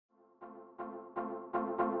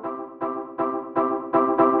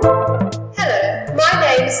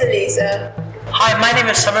is Aliza. Hi, my name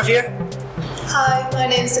is Samarvir. Hi, my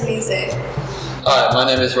name is Alize. Hi, my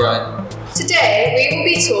name is Ryan. Today we will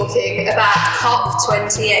be talking about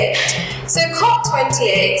COP28. So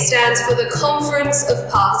COP28 stands for the Conference of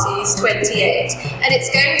Parties 28, and it's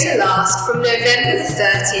going to last from November the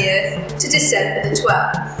 30th to December the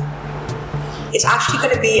 12th. It's actually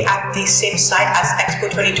going to be at the same site as Expo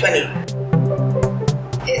 2020.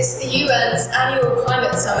 It's the UN's annual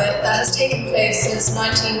climate summit that has taken place since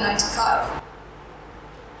 1995.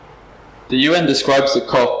 The UN describes the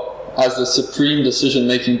COP as the supreme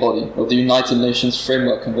decision-making body of the United Nations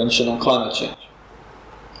Framework Convention on Climate Change.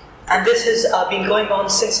 And this has been going on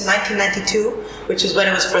since 1992, which is when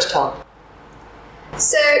it was first held.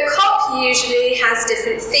 So COP usually has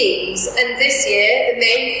different themes, and this year the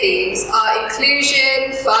main themes are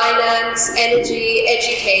inclusion, finance, energy,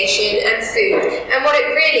 education and food. And what it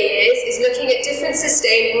really is looking at different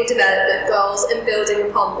sustainable development goals and building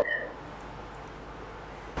upon them.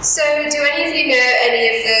 So do any of you know any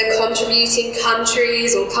of the contributing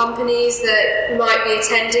countries or companies that might be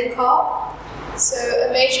attending COP? So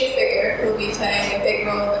a major figure who will be playing a big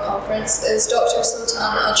role in the conference is Dr. Sultan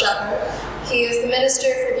Al-Jaber. He is the Minister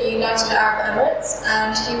for the United Arab Emirates,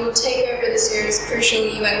 and he will take over this year's crucial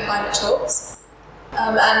UN climate talks.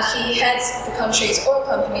 And he heads the country's oil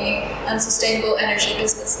company and sustainable energy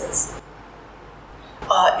businesses.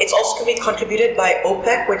 It's also going to be contributed by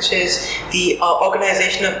OPEC, which is the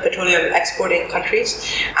Organization of Petroleum Exporting Countries,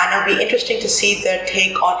 and it'll be interesting to see their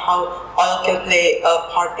take on how oil can play a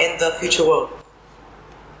part in the future world.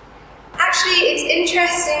 Actually, it's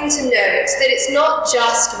interesting to note that it's not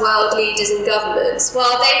just world leaders and governments.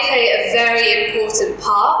 While they play a very important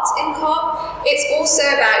part in COP, it's also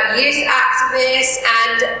about youth activists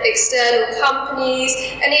and external companies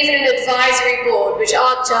and even an advisory board, which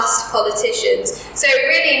aren't just politicians. So it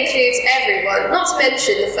really includes everyone, not to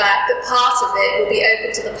mention the fact that part of it will be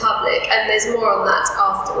open to the public, and there's more on that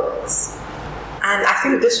afterwards. And I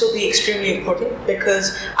think this will be extremely important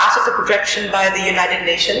because as of the projection by the United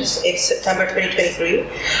Nations in September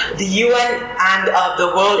 2023, the UN and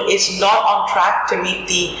the world is not on track to meet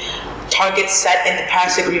the targets set in the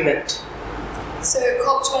Paris Agreement. So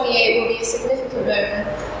COP28 will be a significant moment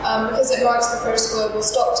because it marks the first global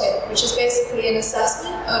stocktake, which is basically an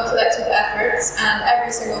assessment of collective efforts and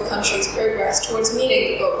every single country's progress towards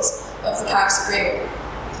meeting the goals of the Paris Agreement.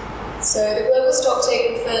 So the global stocktake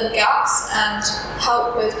will fill in gaps and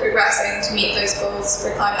help with progressing to meet those goals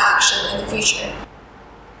for climate action in the future.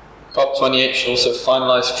 COP28 should also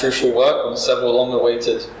finalise crucial work on several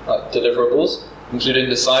long-awaited deliverables, including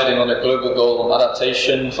deciding on a global goal on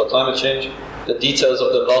adaptation for climate change, the details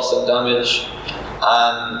of the loss and damage,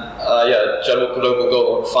 and general global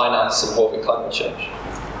goal on finance involving climate change.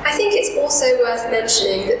 I think it's also worth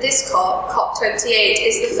mentioning that this COP, COP28,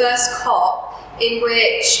 is the first COP in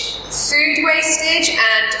which food wastage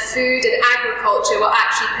and food and agriculture will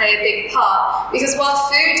actually play a big part. Because while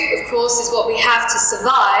food, of course, is what we have to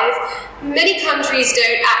survive, many countries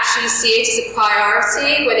don't actually see it as a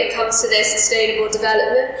priority when it comes to their sustainable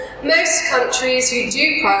development. Most countries who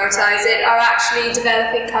do prioritise it are actually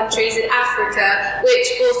developing countries in Africa, which,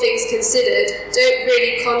 all things considered, don't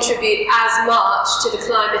really contribute as much to the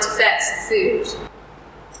climate effects of food.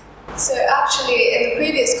 So actually, in the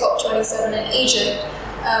previous COP27 in Egypt,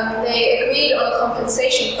 they agreed on a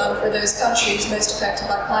compensation fund for those countries most affected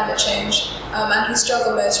by climate change and who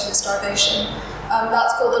struggle most from starvation.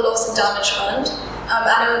 That's called the Loss and Damage Fund,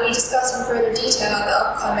 and it will be discussed in further detail at the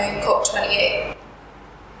upcoming COP28.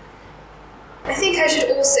 I think I should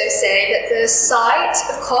also say that the site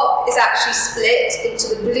of COP is actually split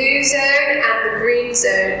into the blue zone and the green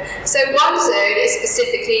zone. So one zone is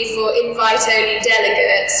specifically for invite-only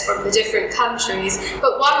delegates from the different countries,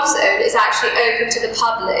 but one zone is actually open to the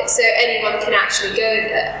public, so anyone can actually go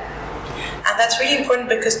there. And that's really important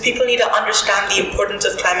because people need to understand the importance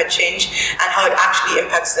of climate change and how it actually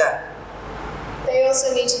impacts them. They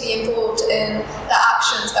also need to be involved in the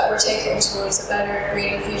actions that we're taking towards a better,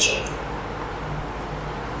 greener future.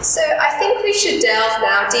 So I think we should delve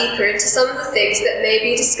now deeper into some of the things that may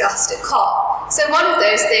be discussed at COP. So one of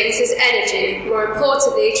those things is energy, more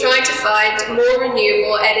importantly trying to find more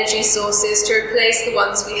renewable energy sources to replace the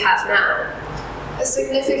ones we have now. A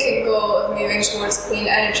significant goal of moving towards clean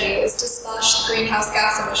energy is to slash the greenhouse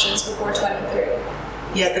gas emissions before 2030.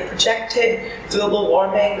 Yeah, the projected global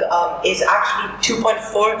warming is actually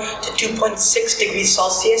 2.4 to 2.6 degrees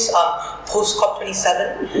Celsius post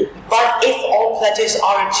COP27. But if all pledges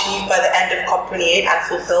are achieved by the end of COP28 and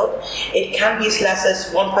fulfilled, it can be as less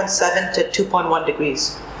as 1.7 to 2.1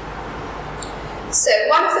 degrees. So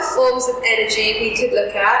one of the forms of energy we could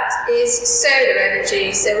look at is solar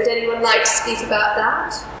energy. So would anyone like to speak about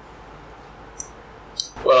that?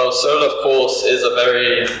 Well, solar, of course, is a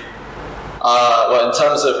very, well, in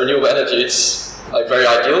terms of renewable energy, it's like very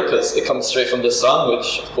ideal because it comes straight from the sun,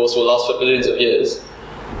 which of course will last for billions of years.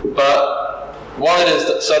 But while it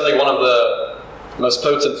is certainly one of the most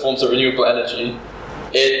potent forms of renewable energy,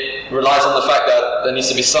 it relies on the fact that there needs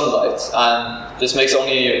to be sunlight, and this makes it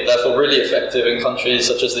only therefore really effective in countries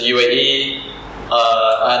such as the UAE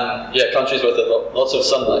and countries with lots of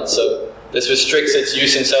sunlight. So this restricts its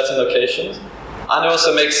use in certain locations, and it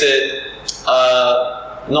also makes it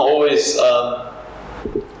not always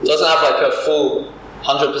doesn't have like a full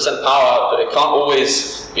 100% power output. It can't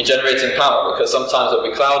always be generating power because sometimes it'll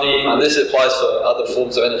be cloudy, and this applies for other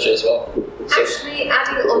forms of energy as well. Actually,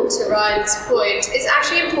 adding on to Ryan's point, it's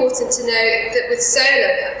actually important to note that with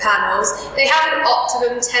solar panels, they have an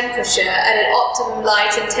optimum temperature and an optimum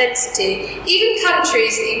light intensity. Even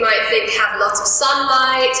countries that you might think have a lot of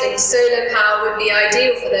sunlight and solar power would be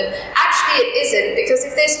ideal for them, actually it isn't, because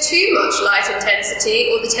if there's too much light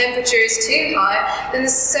intensity or the temperature is too high, then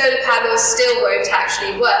the solar panels still won't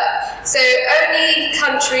actually work. So only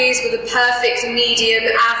countries with a perfect medium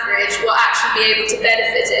average will actually be able to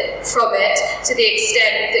benefit from it to the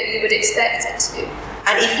extent that you would expect it to.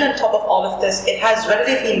 And even on top of all of this, it has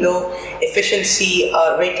relatively low efficiency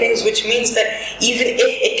ratings, which means that even if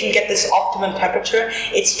it can get this optimum temperature,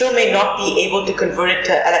 it still may not be able to convert it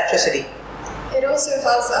to electricity. It also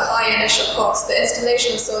has a high initial cost. The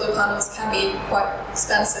installation of solar panels can be quite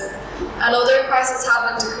expensive. And although prices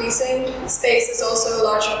have been decreasing, space is also a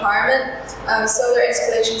large requirement. Solar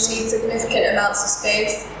installations need significant amounts of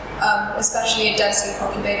space, especially in densely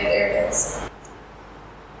populated areas.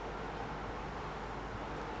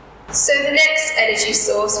 So the next energy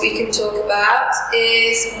source we can talk about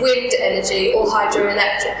is wind energy or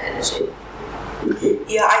hydroelectric energy.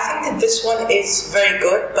 Yeah, I think that this one is very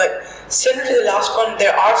good, but similar to the last one,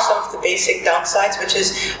 there are some of the basic downsides, which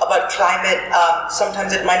is about climate.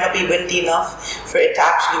 Sometimes it might not be windy enough for it to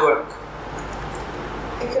actually work.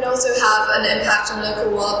 It can also have an impact on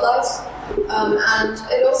local wildlife, and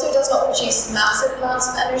it also does not produce massive amounts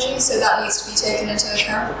of energy, so that needs to be taken into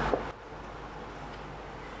account.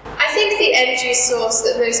 I think the energy source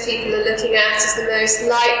that most people are looking at is the most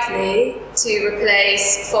likely to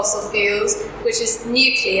replace fossil fuels, which is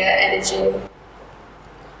nuclear energy.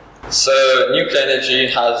 So nuclear energy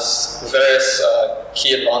has various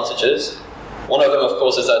key advantages. One of them, of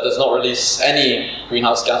course, is that it does not release any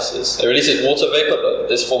greenhouse gases. It releases water vapor, but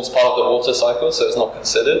this forms part of the water cycle, so it's not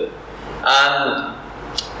considered. And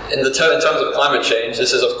in terms of climate change,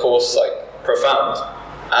 this is, of course, like profound,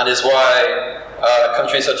 and is why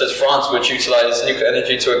countries such as France, which utilize nuclear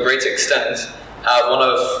energy to a great extent, have one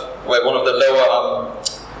of the lower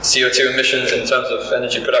CO2 emissions in terms of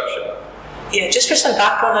energy production. Yeah, just for some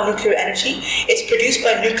background on nuclear energy, it's produced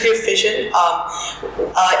by nuclear fission in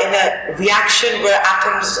a reaction where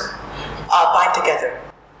atoms bind together.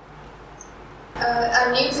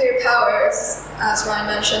 And nuclear power is, as Ryan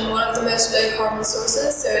mentioned, one of the most low carbon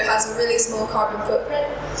sources, so it has a really small carbon footprint.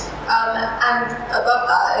 And above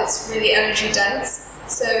that, it's really energy dense.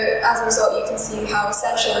 So as a result, you can see how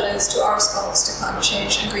essential it is to our response to climate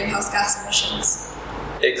change and greenhouse gas emissions.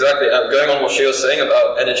 Exactly. Going on what she was saying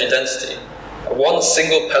about energy density, one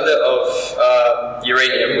single pellet of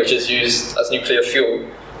uranium, which is used as nuclear fuel,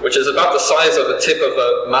 which is about the size of the tip of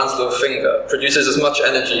a man's little finger, produces as much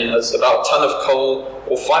energy as about a ton of coal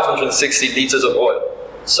or 560 litres of oil.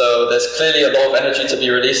 So there's clearly a lot of energy to be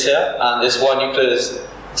released here, and this is why nuclear is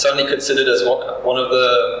certainly considered as one of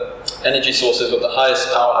the energy sources with the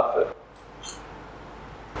highest power output.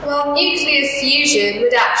 Well, nuclear fusion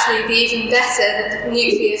would actually be even better than the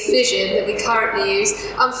nuclear fission that we currently use.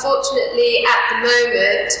 Unfortunately, at the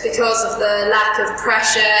moment, because of the lack of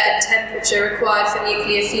pressure and temperature required for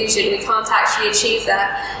nuclear fusion, we can't actually achieve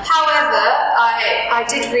that. However, I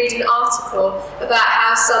did read an article about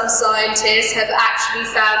how some scientists have actually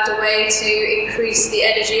found a way to increase the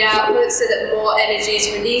energy output so that more energy is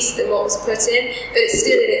released than what was put in, but it's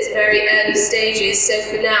still in its very early stages, so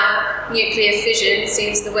for now, nuclear fission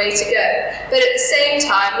seems the way to go. But at the same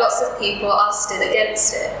time, lots of people are still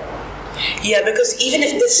against it. Yeah, because even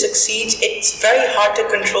if this succeeds, it's very hard to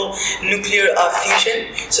control nuclear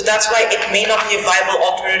fusion, so that's why it may not be a viable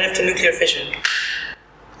alternative to nuclear fission.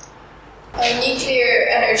 Nuclear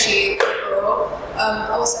energy overall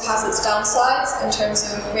also has its downsides in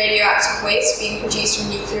terms of radioactive waste being produced from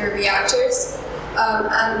nuclear reactors,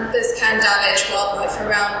 and this can damage wildlife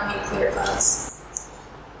around nuclear plants.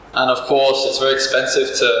 And of course, it's very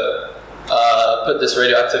expensive to put this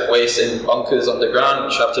radioactive waste in bunkers underground,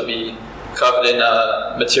 which have to be covered in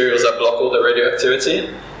materials that block all the radioactivity.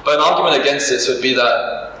 But an argument against this would be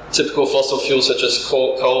that typical fossil fuels such as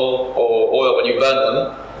coal or oil, when you burn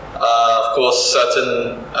them, of course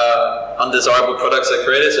certain undesirable products are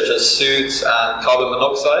created, such as soot and carbon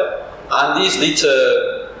monoxide, and these lead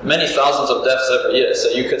to many thousands of deaths every year. So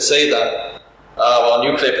you could say that while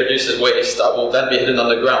nuclear produces waste that will then be hidden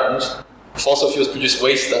underground, fossil fuels produce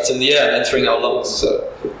waste that's in the air and entering our lungs.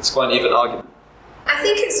 So it's quite an even argument. I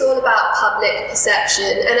think it's all about public perception,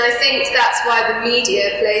 and I think that's why the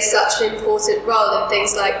media plays such an important role in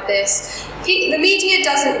things like this. The media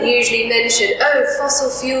doesn't usually mention, fossil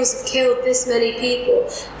fuels have killed this many people,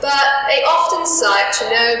 but they often cite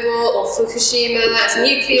Chernobyl or Fukushima as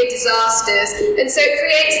nuclear disasters, and so it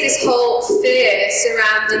creates this whole fear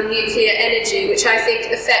surrounding nuclear energy, which I think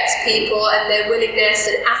affects people and their willingness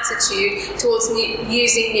and attitude towards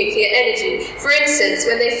using nuclear energy. For instance,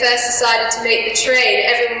 when they first decided to make the train,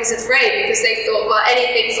 everyone was afraid because they thought, well,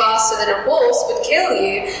 anything faster than a horse would kill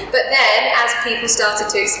you. But then, as people started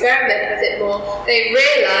to experiment with it more, they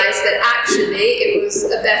realised that actually it was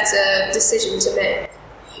a better decision to make.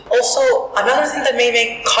 Also, another thing that may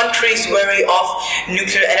make countries wary of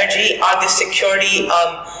nuclear energy are the security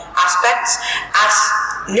aspects, as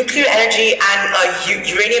nuclear energy and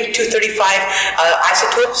uranium-235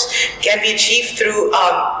 isotopes can be achieved through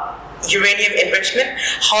uranium enrichment.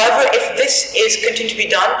 However, if this is continued to be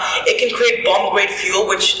done, it can create bomb-grade fuel,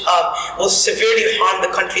 which will severely harm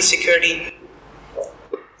the country's security.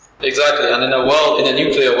 Exactly, and in a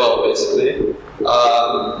nuclear world, basically,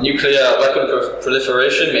 nuclear weapon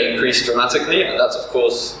proliferation may increase dramatically, and that's, of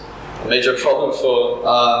course, a major problem for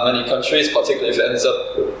many countries, particularly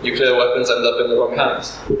if nuclear weapons end up in the wrong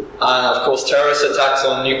hands. And, of course, terrorist attacks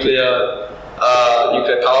on nuclear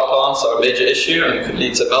power plants are a major issue and could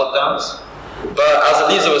lead to meltdowns. But as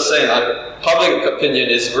Aleeza was saying, public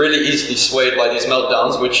opinion is really easily swayed by these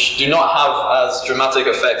meltdowns, which do not have as dramatic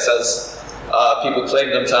effects as people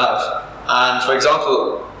claim them to have. And for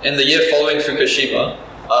example, in the year following Fukushima,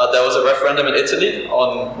 there was a referendum in Italy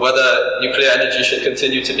on whether nuclear energy should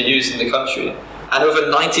continue to be used in the country. And over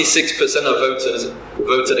 96% of voters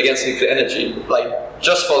voted against nuclear energy,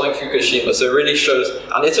 just following Fukushima. So it really shows,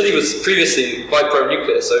 and Italy was previously quite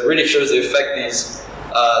pro-nuclear, so it really shows the effect these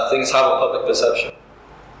things have on public perception.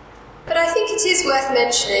 But I think it is worth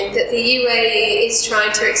mentioning that the UAE is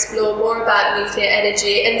trying to explore more about nuclear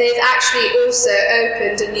energy, and they've actually also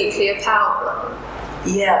opened a nuclear power plant.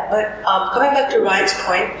 Yeah, but coming back to Ryan's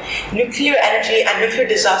point, nuclear energy and nuclear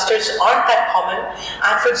disasters aren't that common.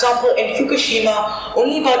 And for example, in Fukushima,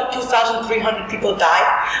 only about 2,300 people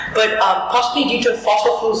died, but possibly due to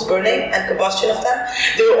fossil fuels burning and combustion of them,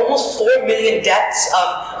 there were almost 4 million deaths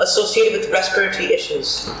associated with respiratory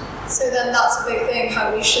issues. So then that's a big thing,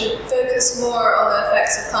 how we should focus more on the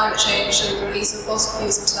effects of climate change and the release of fossil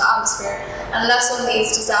fuels into the atmosphere, and less on these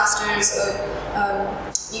disasters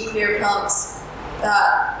of nuclear plants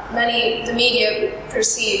that the media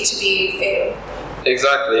perceive to be fatal.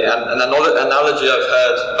 Exactly, and an analogy I've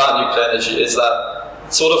heard about nuclear energy is that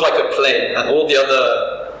it's sort of like a plane, and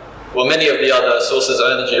many of the other sources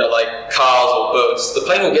of energy are like cars or boats. The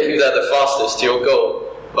plane will get you there the fastest to your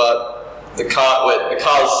goal, but the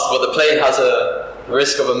plane has a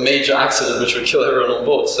risk of a major accident which would kill everyone on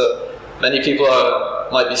board. So many people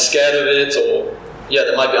might be scared of it, or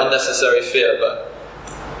there might be unnecessary fear, but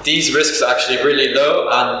these risks are actually really low,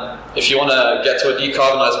 and if you want to get to a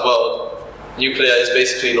decarbonized world, nuclear is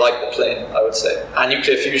basically like the plane, I would say, and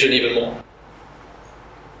nuclear fusion even more.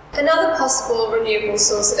 Another possible renewable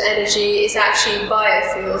source of energy is actually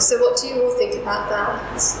biofuel. So what do you all think about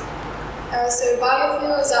that? So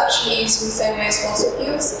biofuel is actually used in the same way as fossil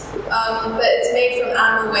fuels, but it's made from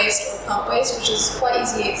animal waste or plant waste, which is quite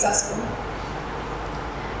easily accessible.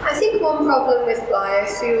 I think one problem with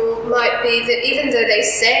biofuel might be that even though they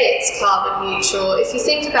say it's carbon neutral, if you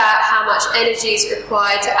think about how much energy is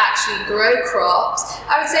required to actually grow crops,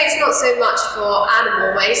 I would say it's not so much for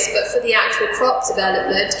animal waste, but for the actual crop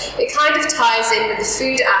development. It kind of ties in with the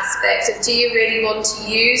food aspect of, do you really want to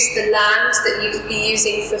use the land that you could be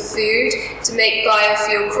using for food to make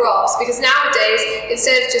biofuel crops? Because nowadays,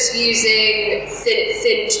 instead of just using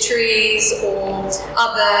thinned trees or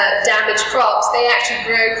other damaged crops, they actually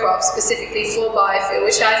grow crops specifically for biofuel,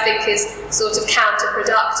 which I think is sort of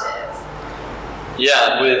counterproductive.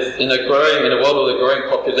 Yeah, in a world with a growing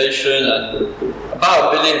population and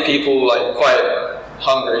about 1 billion people quite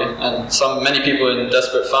hungry, and many people in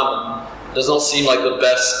desperate famine, it does not seem like the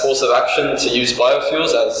best course of action to use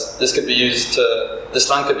biofuels, as this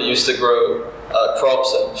land could be used to grow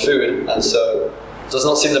crops and food, and so does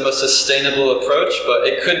not seem the most sustainable approach, but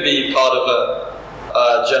it could be part of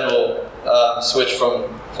a general switch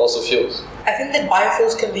from fossil fuels. I think that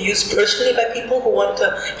biofuels can be used personally by people who want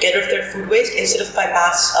to get rid of their food waste instead of by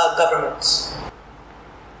mass governments.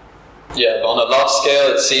 Yeah, but on a large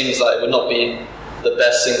scale, it seems like it would not be the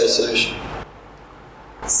best single solution.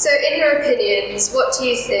 So, in your opinions, what do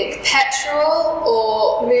you think? Petrol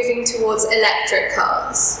or moving towards electric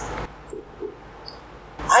cars?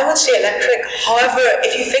 I would say electric. However,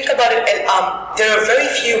 if you think about it, there are very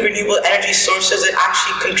few renewable energy sources that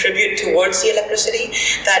actually contribute towards the electricity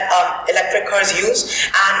that electric cars use,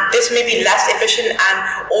 and this may be less efficient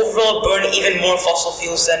and overall burn even more fossil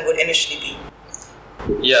fuels than would initially be.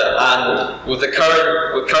 Yeah, and with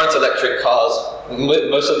current electric cars,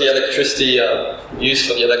 most of the electricity used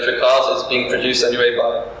for the electric cars is being produced anyway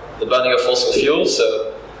by the burning of fossil fuels.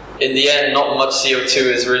 So, in the end, not much CO2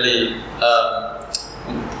 is really.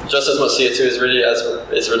 Just as much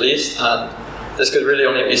CO2 is released, and this could really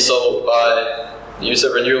only be solved by the use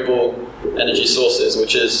of renewable energy sources,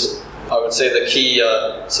 which is, I would say, the key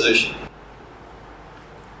solution.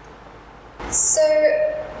 So,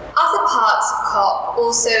 other parts of COP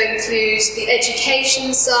also include the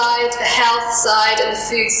education side, the health side, and the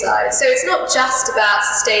food side. So it's not just about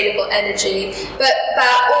sustainable energy, but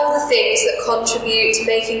about all the things that contribute to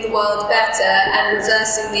making the world better and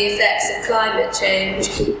reversing the effects of climate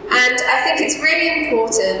change. And I think it's really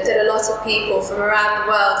important that a lot of people from around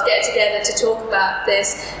the world get together to talk about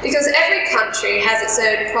this, because every country has its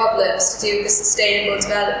own problems to do with the Sustainable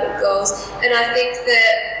Development Goals, and I think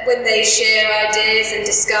that when they share ideas and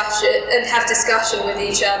have discussion with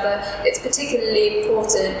each other, it's particularly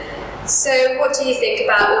important. So what do you think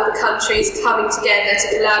about all the countries coming together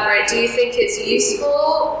to collaborate? Do you think it's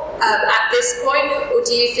useful at this point, or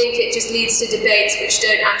do you think it just leads to debates which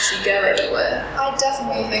don't actually go anywhere? I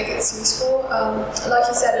definitely think it's useful. Like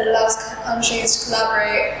you said, it allows countries to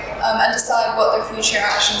collaborate and decide what their future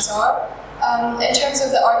actions are. In terms of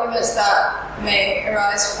the arguments that may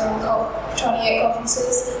arise from COP28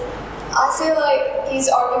 conferences, I feel like these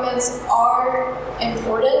arguments are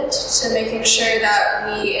important to making sure that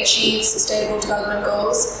we achieve sustainable development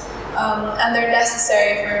goals, and they're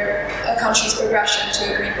necessary for a country's progression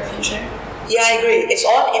to a greener future. Yeah, I agree. It's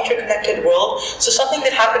all an interconnected world, so something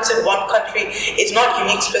that happens in one country is not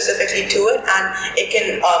unique specifically to it, and it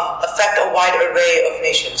can affect a wide array of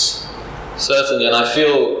nations. Certainly, and I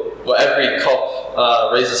feel every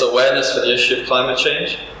COP raises awareness for the issue of climate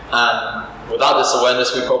change, and without this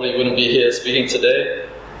awareness, we probably wouldn't be here speaking today.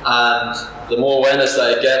 And the more awareness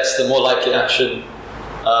that it gets, the more likely action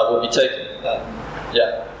will be taken.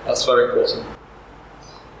 Yeah, that's very important.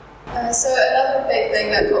 So another big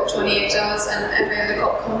thing that COP28 does, and every other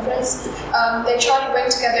COP conference, they try to bring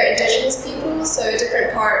together indigenous people, so a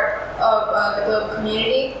different part of the global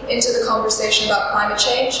community, into the conversation about climate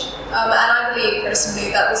change. And I believe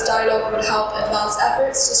personally that this dialogue would help advance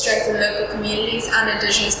efforts to strengthen local communities and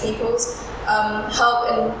indigenous peoples, help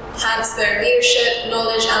enhance their leadership,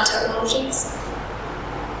 knowledge and technologies.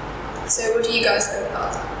 So what do you guys think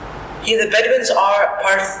about that? Yeah, the Bedouins are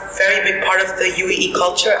a very big part of the UAE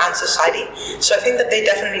culture and society, so I think that they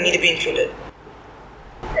definitely need to be included.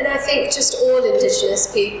 And I think just all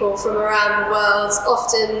indigenous people from around the world,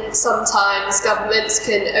 sometimes governments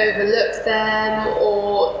can overlook them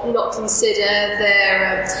or not consider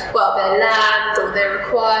their land or their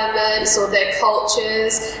requirements or their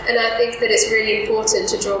cultures, and I think that it's really important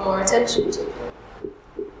to draw more attention to them.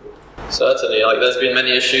 Certainly, there's been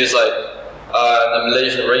many issues the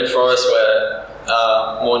Malaysian rainforest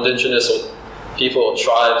where more indigenous or people or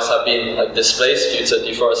tribes have been displaced due to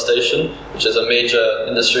deforestation, which is a major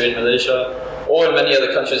industry in Malaysia, or in many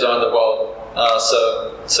other countries around the world.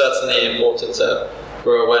 So certainly important to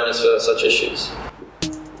grow awareness for such issues.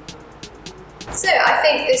 So I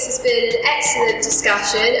think this has been an excellent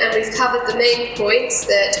discussion, and we've covered the main points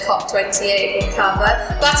that COP28 will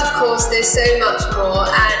cover, but of course there's so much more,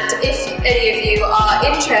 and if any of you are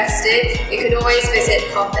interested, you can always visit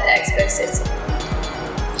COP at Expo City.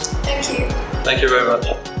 Thank you. Thank you very much.